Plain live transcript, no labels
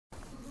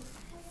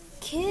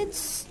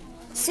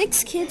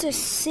Six kids are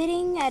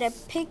sitting at a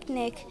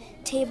picnic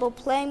table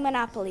playing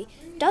Monopoly.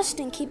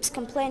 Dustin keeps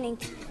complaining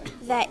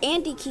that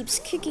Andy keeps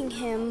kicking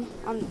him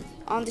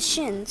on the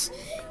shins.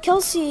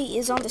 Kelsey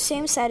is on the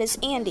same side as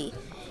Andy,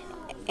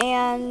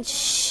 and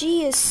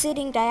she is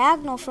sitting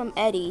diagonal from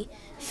Eddie.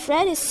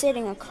 Fred is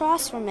sitting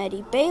across from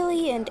Eddie.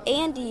 Bailey and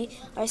Andy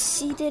are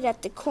seated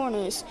at the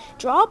corners.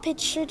 Draw a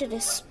picture to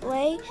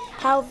display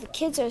how the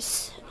kids are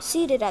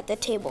seated at the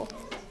table.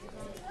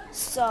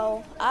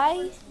 So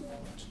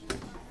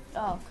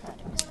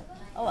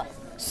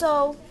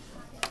So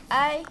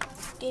I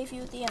gave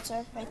you the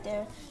answer right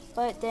there,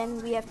 but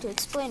then we have to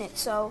explain it.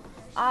 So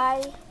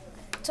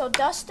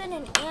Dustin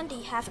and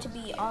Andy have to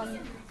be on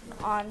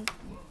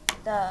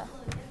the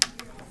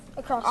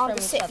across from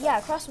each other. Yeah,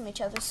 across from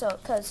each other. So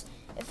because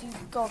if you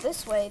go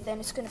this way, then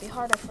it's going to be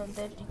harder for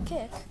them to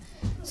kick.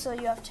 So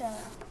they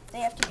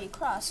have to be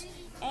across.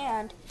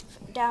 And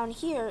down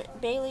here,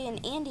 Bailey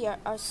and Andy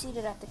are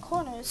seated at the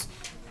corners,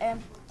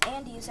 and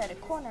Andy is at a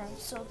corner,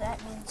 so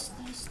that means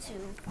these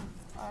two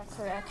are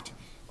correct.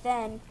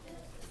 Then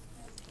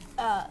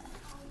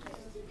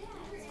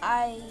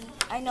I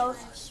know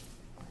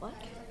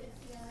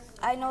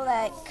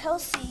that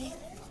Kelsey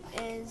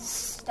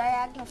is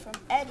diagonal from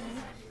Eddie,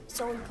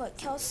 so we put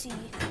Kelsey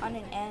on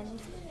an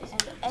end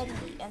and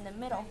Eddie in the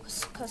middle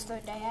because they're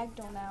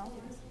diagonal now.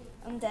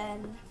 And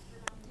then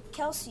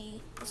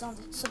Kelsey is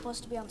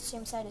supposed to be on the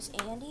same side as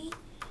Andy,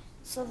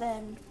 so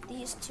then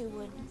these two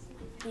would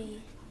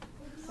be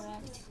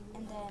correct.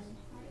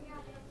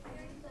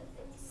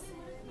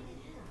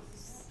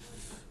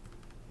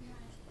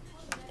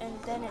 And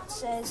then it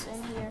says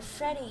in here,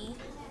 Freddie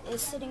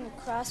is sitting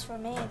across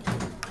from Andy.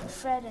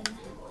 Fred and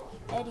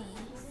Eddie,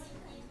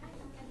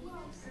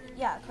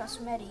 across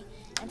from Eddie.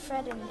 And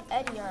Fred and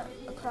Eddie are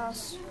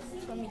across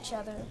from each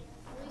other,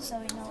 so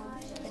we know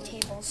the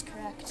table's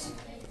correct.